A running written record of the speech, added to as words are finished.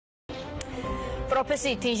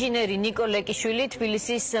პროფესიით ინჟინერი ნიკო ლეკიშვილი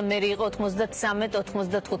თბილისის მერი იყო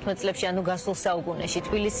 93-95 წლებში, ანუ გასულ საუკუნეში.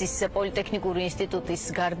 თბილისის პოლიტექნიკური ინსტიტუტის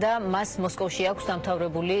გარდა მას მოსკოვში აქვს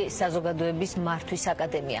დამთავრებული საზოგადოების მართვის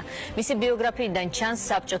აკადემია. მისი ბიოგრაფიიდან ჩანს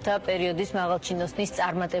საბჭოთა პერიოდის მაღალჩინოსნის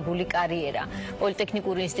წარმატებული კარიერა.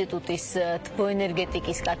 პოლიტექნიკური ინსტიტუტის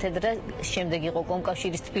თბოენერგეტიკის კათედრა, შემდეგ იყო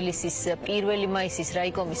კომკავშირის თბილისის პირველი მაისის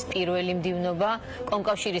რაიკომის პირველი მდივნობა,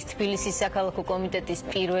 კომკავშირის თბილისის საქალაქო კომიტეტის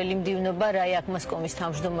პირველი მდივნობა, რაიაკმასკომის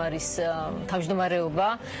თავმჯდომარეობა,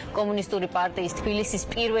 კომუნისტური პარტიის თბილისის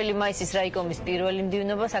პირველი მაისის რაიკომის პირველი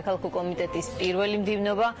მდივნობა, საქალაქო კომიტეტის პირველი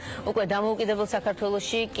მდივნობა, უკვე დამოუკიდებელ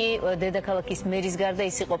საქართველოში კი დედაქალაქის მერის გარდა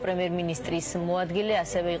ის იყო პრემიერ-მინისტრის მოადგილე,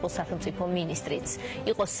 ასევე იყო სახელმწიფო მინისტრიც.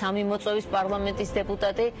 იყო 3 მოწვევის პარლამენტის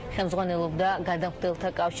დეპუტატი, ხელმძღვანელობდა გადამხდელთა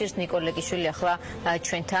კავშირს. ნიკო ლეკიშვილი ახლა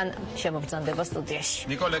ჩვენთან შემოგზანდება სტუდიაში.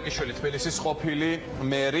 ნიკო ლეკიშვილი თბილისის ყოფილი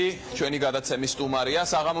მერი, ჩვენი გადაცემის სტუმარია.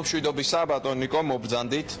 საღამო მშვიდობისა, ბატონ ნიკო,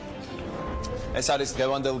 მობრძანდით. ეს არის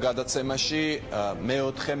დღევანდელ გადაცემაში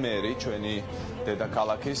მეოთხე მერი ჩვენი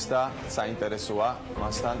დედაქალაქის და საინტერესოა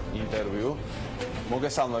მასთან ინტერვიუ.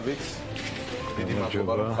 მოგესალმებით. დიდი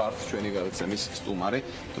მადლობა, რომ ხართ ჩვენი გადაცემის სტუმარი.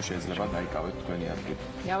 თუ შეიძლება დაიკავეთ თქვენი ადგილი.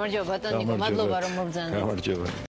 გამარჯობა ბატონ ნიკო, მადლობა რომ მობრძანეთ. გამარჯობა.